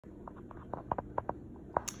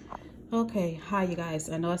Okay, hi you guys.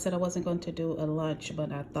 I know I said I wasn't going to do a lunch,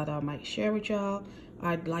 but I thought I might share with y'all.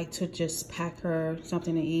 I'd like to just pack her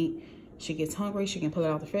something to eat. She gets hungry, she can pull it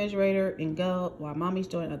out the refrigerator and go while mommy's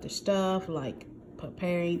doing other stuff like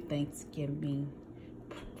preparing Thanksgiving,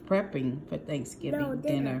 prepping for Thanksgiving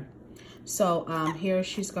dinner. So here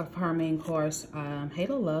she's got her main course.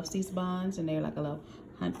 Halo loves these buns and they're like a little,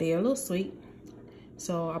 they're a little sweet.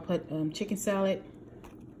 So I put chicken salad,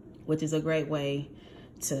 which is a great way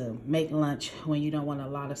to make lunch when you don't want a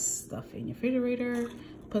lot of stuff in your refrigerator.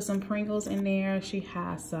 Put some Pringles in there. She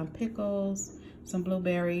has some pickles, some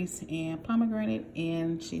blueberries and pomegranate,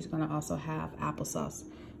 and she's gonna also have applesauce.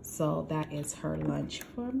 So that is her lunch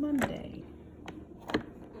for Monday.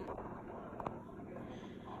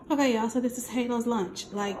 Okay, y'all, so this is Halo's lunch.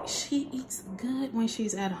 Like, she eats good when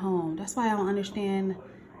she's at home. That's why I don't understand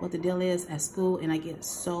what the deal is at school, and I get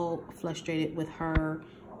so frustrated with her.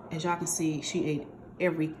 As y'all can see, she ate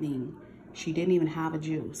everything. She didn't even have a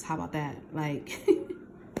juice. How about that? Like,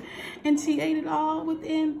 and she ate it all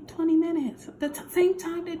within 20 minutes. The same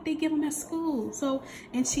time that they give them at school. So,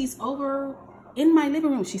 and she's over in my living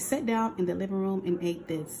room. She sat down in the living room and ate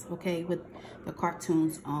this, okay, with the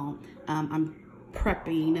cartoons on. I'm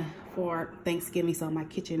prepping for Thanksgiving, so my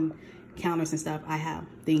kitchen counters and stuff, I have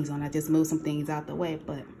things on. I just moved some things out the way,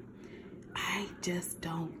 but I just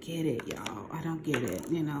don't get it, y'all. I don't get it.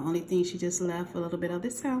 You know, only thing she just left a little bit of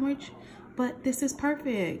this sandwich, but this is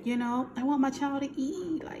perfect. You know, I want my child to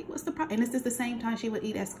eat. Like, what's the problem? And this is the same time she would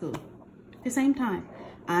eat at school. The same time.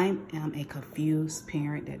 I am a confused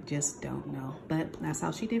parent that just don't know, but that's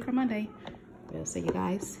how she did for Monday. We'll see you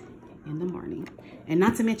guys in the morning. And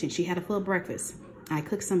not to mention, she had a full breakfast. I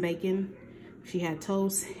cooked some bacon. She had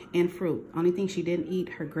toast and fruit. Only thing she didn't eat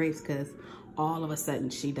her grapes because all of a sudden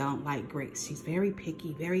she don't like grapes. She's very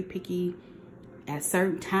picky at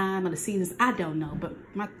certain time of the seasons. I don't know, but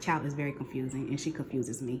my child is very confusing and she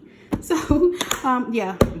confuses me. So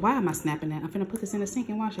yeah, why am I snapping that? I'm gonna put this in the sink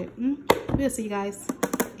and wash it. We'll see you guys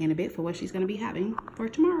in a bit for what she's gonna be having for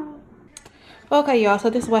tomorrow. Okay, y'all, so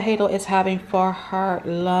this is what Halo is having for her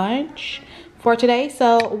lunch for today.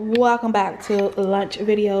 So welcome back to lunch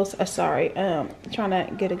videos. Sorry, trying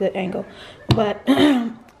to get a good angle, but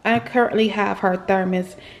I currently have her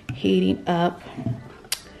thermos heating up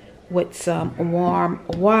with some warm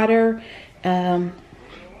water.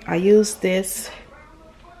 I use this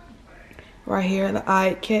right here, the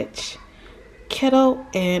iCatch kettle,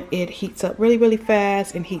 and it heats up really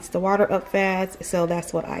fast and heats the water up fast. So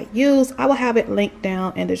that's what I use. I will have it linked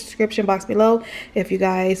down in the description box below if you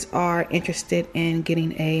guys are interested in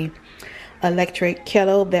getting a electric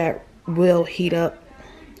kettle that will heat up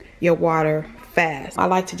your water fast. I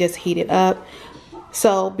like to just heat it up.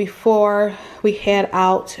 So before we head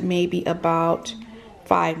out, maybe about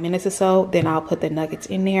 5 minutes or so, then I'll put the nuggets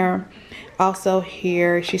in there. Also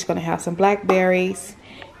here, she's gonna have some blackberries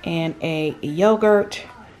and a yogurt.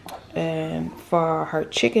 And for her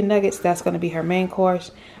chicken nuggets, that's gonna be her main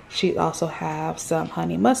course. She also have some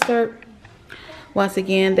honey mustard. Once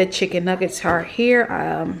again, the chicken nuggets are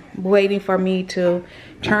here. Waiting for me to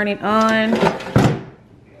turn it on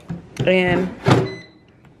and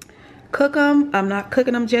cook them. I'm not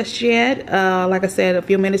cooking them just yet. Like I said, a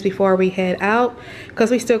few minutes before we head out, because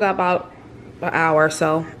we still got about an hour or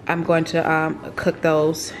so. I'm going to cook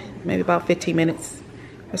those maybe about 15 minutes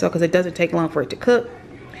or so, because it doesn't take long for it to cook,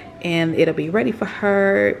 and it'll be ready for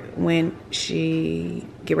her when she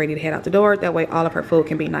get ready to head out the door. That way all of her food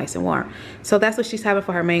can be nice and warm. So that's what she's having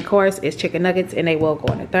for her main course, is chicken nuggets, and they will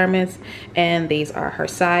go in the thermos. And these are her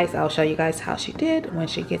sides. I'll show you guys how she did when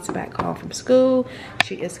she gets back home from school.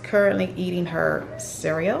 She is currently eating her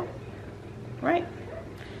cereal, right?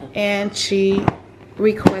 And she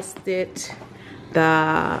requested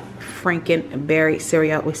the Frankenberry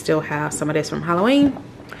cereal. We still have some of this from Halloween.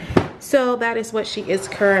 So that is what she is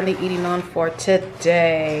currently eating on for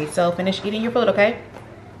today. So finish eating your food, okay?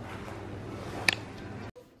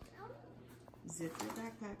 Zip your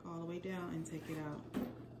backpack all the way down and take it out.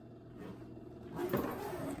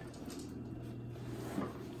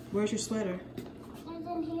 Where's your sweater? It's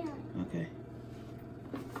in here. Okay.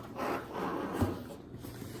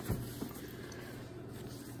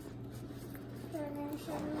 So then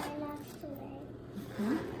show me my lunch today.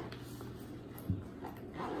 Hmm?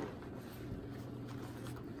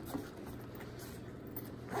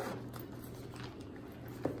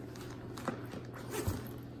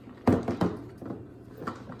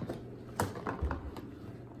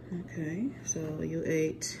 Okay, so you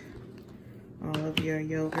ate all of your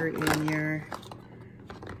yogurt and your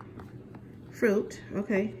fruit.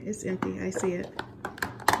 Okay, it's empty. I see it.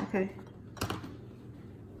 Okay.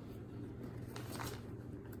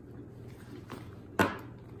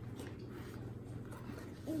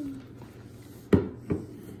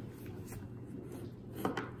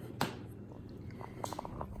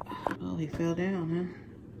 fell down,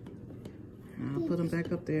 huh? I'll put them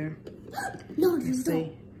back up there. No, Let's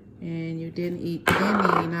see. And you didn't eat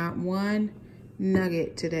any, not one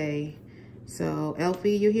nugget today. So,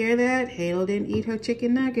 Elfie, you hear that? Halo didn't eat her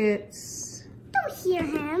chicken nuggets. Don't hear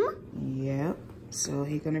him. Yep. So,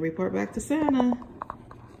 he's going to report back to Santa.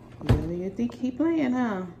 Really, you think he playing,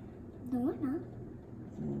 huh? No, I'm not.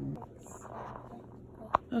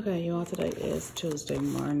 Okay, y'all, today is Tuesday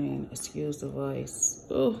morning. Excuse the voice.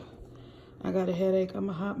 Ooh, I got a headache. I'm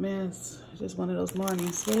a hot mess. Just one of those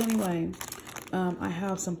mornings. But anyway, I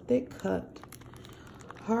have some thick cut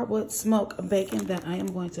hardwood smoked bacon that I am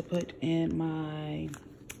going to put in my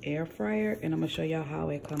air fryer. And I'm going to show y'all how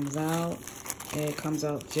it comes out. It comes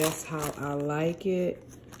out just how I like it.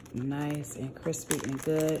 Nice and crispy and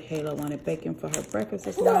good. Halo wanted bacon for her breakfast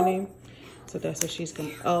this morning. So that's what she's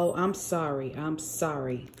gonna. Oh, I'm sorry. I'm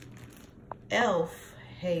sorry. Elf,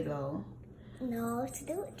 Halo. No,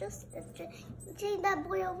 just change that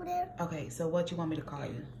boy over there. Okay, so what you want me to call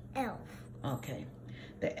you? Elf. Okay.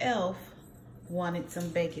 The elf wanted some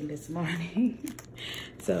bacon this morning.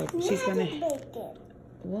 So she's gonna. Magic bacon.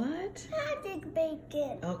 What? Magic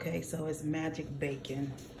bacon. Okay, so it's magic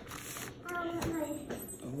bacon.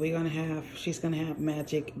 We're gonna have, she's gonna have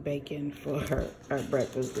magic bacon for her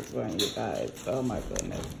breakfast this morning, you guys. Oh my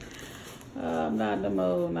goodness. I'm not in the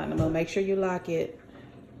mood, not in the mood. Make sure you lock it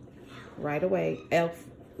right away. Elf,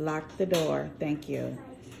 lock the door. Thank you.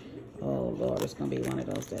 Oh Lord, it's gonna be one of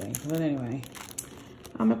those days. But anyway,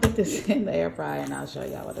 I'm gonna put this in the air fryer and I'll show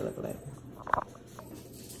y'all what it looks like.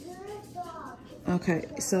 Okay,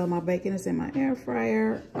 so my bacon is in my air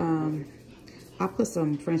fryer. I put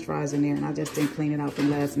some French fries in there and I just didn't clean it out from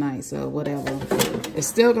last night, so whatever. It's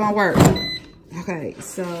still gonna work. Okay,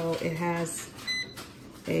 so it has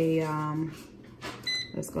a,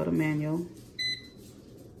 let's go to manual.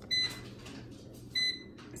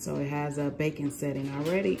 So it has a bacon setting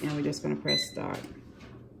already and we're just gonna press start.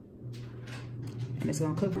 And it's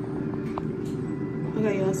gonna cook.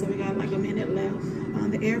 Okay, y'all, so we got like a minute left on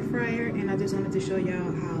the air fryer and I just wanted to show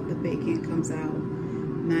y'all how the bacon comes out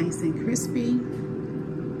nice and crispy.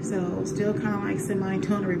 So still kind of like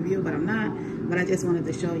semi-doing a review, but I'm not. But I just wanted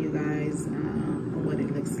to show you guys what it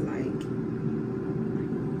looks like.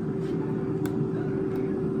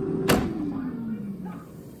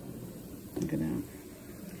 Look at that.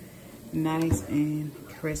 Nice and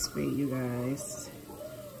crispy, you guys.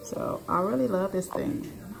 So I really love this thing.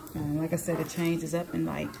 Like I said, it changes up and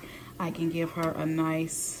like I can give her a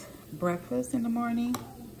nice breakfast in the morning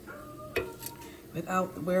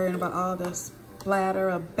without worrying about all the splatter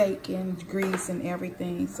of bacon, grease, and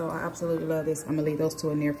everything. So I absolutely love this. I'm gonna leave those two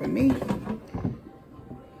in there for me.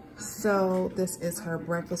 So this is her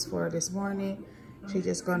breakfast for this morning. She's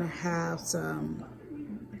just gonna have some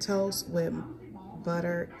toast with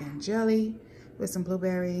butter and jelly with some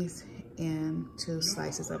blueberries and 2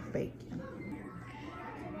 slices of bacon.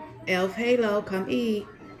 Elf Halo, come eat.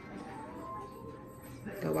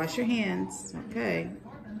 Go wash your hands. Okay.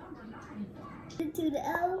 To the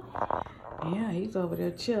elf. Yeah, he's over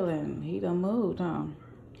there chilling. He done moved, huh?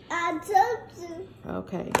 I told you.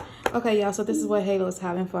 Okay. Okay, y'all, so this is what Halo is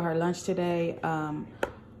having for her lunch today. I'm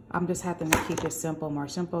just having to keep it simple, more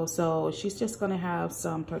simple. So she's just going to have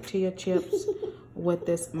some tortilla chips with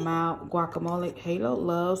this mild guacamole. Halo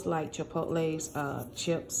loves like Chipotle's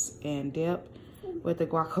chips and dip with the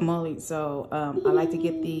guacamole. So I like to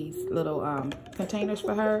get these little containers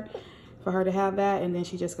for her to have that. And then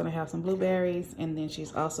she's just going to have some blueberries. And then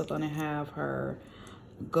she's also going to have her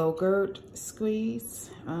Go-Gurt squeeze.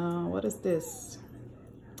 What is this?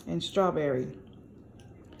 And strawberry.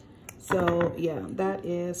 So yeah, that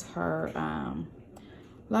is her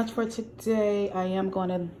lunch for today. I am going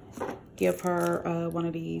to give her one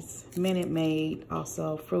of these Minute Maid,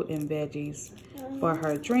 also fruit and veggies for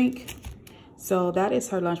her drink. So that is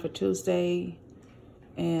her lunch for Tuesday.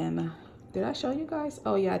 And did I show you guys?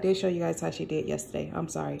 Oh yeah, I did show you guys how she did yesterday. I'm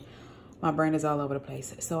sorry, my brain is all over the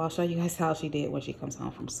place. So I'll show you guys how she did when she comes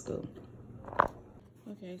home from school.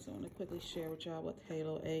 Okay, so I'm gonna quickly share with y'all what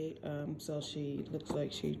Halo ate. So she looks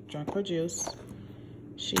like she drank her juice.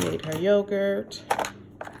 She ate her yogurt.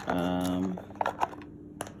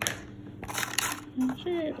 She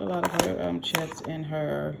ate a lot of her chips and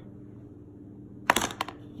her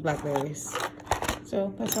blackberries.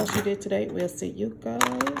 So that's how she did today. We'll see you guys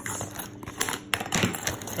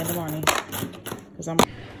in the morning.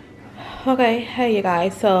 Okay, hey you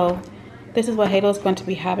guys. So this is what Halo's going to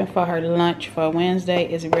be having for her lunch for Wednesday.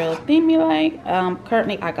 It's real themey like.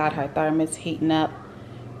 Currently, I got her thermos heating up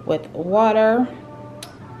with water,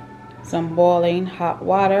 some boiling hot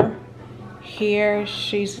water. Here,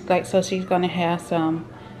 she's like, so she's going to have some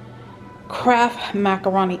Kraft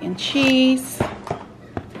macaroni and cheese.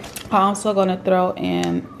 I'm also gonna throw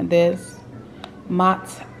in this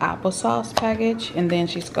Mott's applesauce package, and then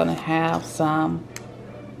she's gonna have some,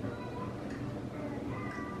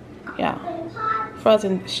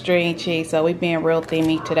 frozen string cheese. So we being real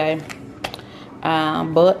themey today,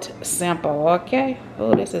 but simple. Okay.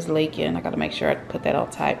 Oh, this is leaking. I gotta make sure I put that on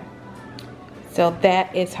tight. So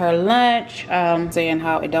that is her lunch. Saying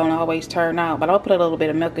how it don't always turn out, but I'll put a little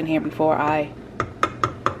bit of milk in here before I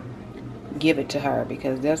give it to her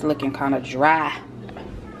because that's looking kind of dry.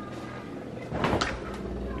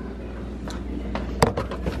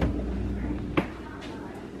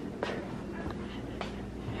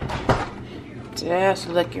 That's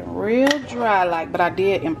looking real dry, like, but I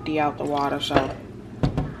did empty out the water, so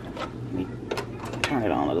let me turn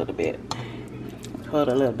it on a little bit. Put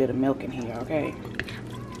a little bit of milk in here, okay?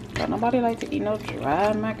 But nobody like to eat no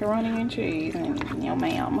dry macaroni and cheese, and yo,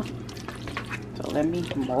 ma'am. So let me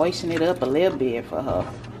moisten it up a little bit for her.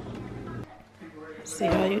 See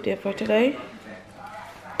how you did for today?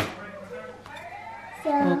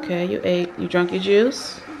 Okay, you drank your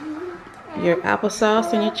juice, your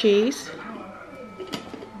applesauce and your cheese.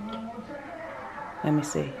 Let me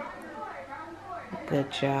see.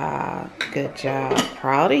 Good job. Good job.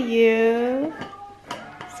 Proud of you.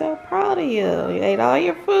 So proud of you. You ate all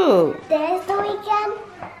your food. There's the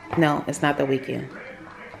weekend? No, it's not the weekend.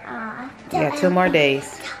 You got 2 more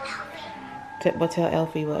days. Tell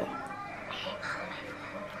Elfie what?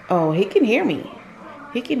 Oh, he can hear me.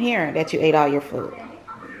 He can hear that you ate all your food.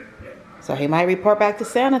 So he might report back to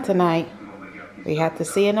Santa tonight. We have to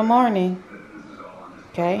see in the morning.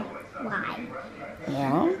 Okay? Why?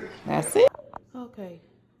 Yeah, that's it. Okay.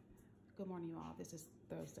 Good morning, you all. This is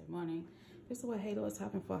Thursday morning. This is what Halo is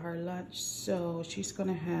having for her lunch. So she's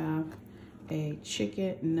gonna have a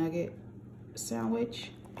chicken nugget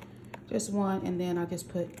sandwich, just one, and then I just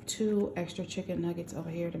put 2 extra chicken nuggets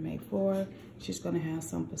over here to make 4. She's gonna have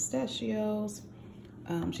some pistachios.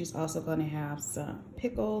 She's also gonna have some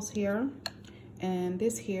pickles here, and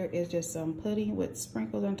this here is just some pudding with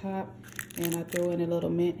sprinkles on top, and I threw in a little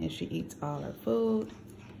mint, and she eats all her food.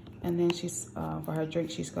 And then she's for her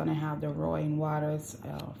drink, she's gonna have the Roaring Waters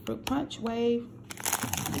fruit punch wave.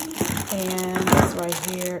 And this right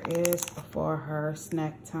here is for her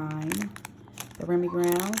snack time, the Remy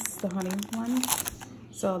Grounds, the honey one.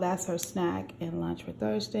 So that's her snack and lunch for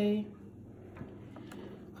Thursday.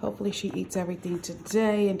 Hopefully she eats everything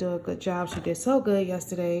today and do a good job. She did so good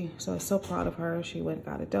yesterday, so I'm so proud of her. She went and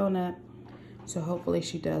got a donut. So hopefully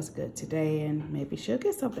she does good today, and maybe she'll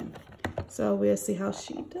get something. So we'll see how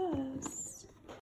she does.